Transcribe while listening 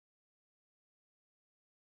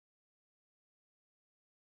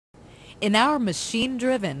In our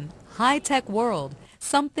machine-driven, high-tech world,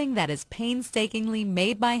 something that is painstakingly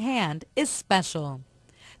made by hand is special.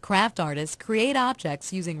 Craft artists create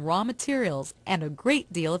objects using raw materials and a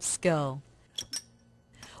great deal of skill.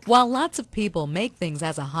 While lots of people make things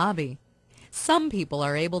as a hobby, some people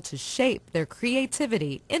are able to shape their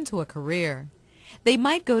creativity into a career. They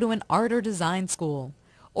might go to an art or design school,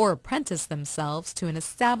 or apprentice themselves to an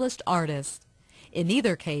established artist. In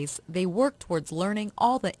either case, they work towards learning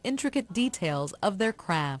all the intricate details of their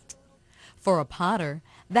craft. For a potter,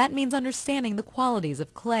 that means understanding the qualities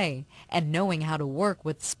of clay and knowing how to work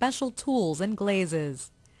with special tools and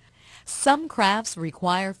glazes. Some crafts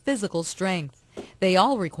require physical strength. They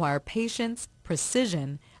all require patience,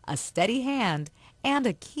 precision, a steady hand, and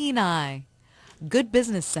a keen eye. Good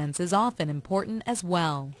business sense is often important as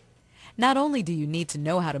well. Not only do you need to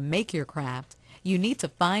know how to make your craft, you need to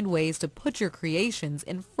find ways to put your creations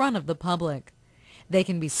in front of the public. They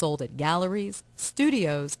can be sold at galleries,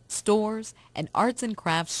 studios, stores, and arts and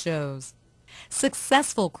crafts shows.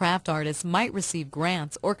 Successful craft artists might receive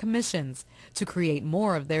grants or commissions to create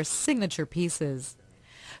more of their signature pieces.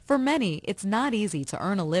 For many, it's not easy to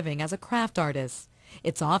earn a living as a craft artist.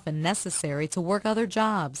 It's often necessary to work other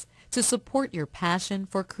jobs to support your passion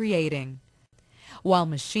for creating. While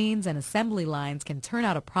machines and assembly lines can turn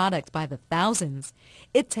out a product by the thousands,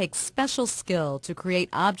 it takes special skill to create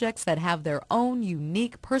objects that have their own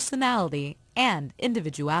unique personality and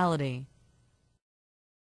individuality.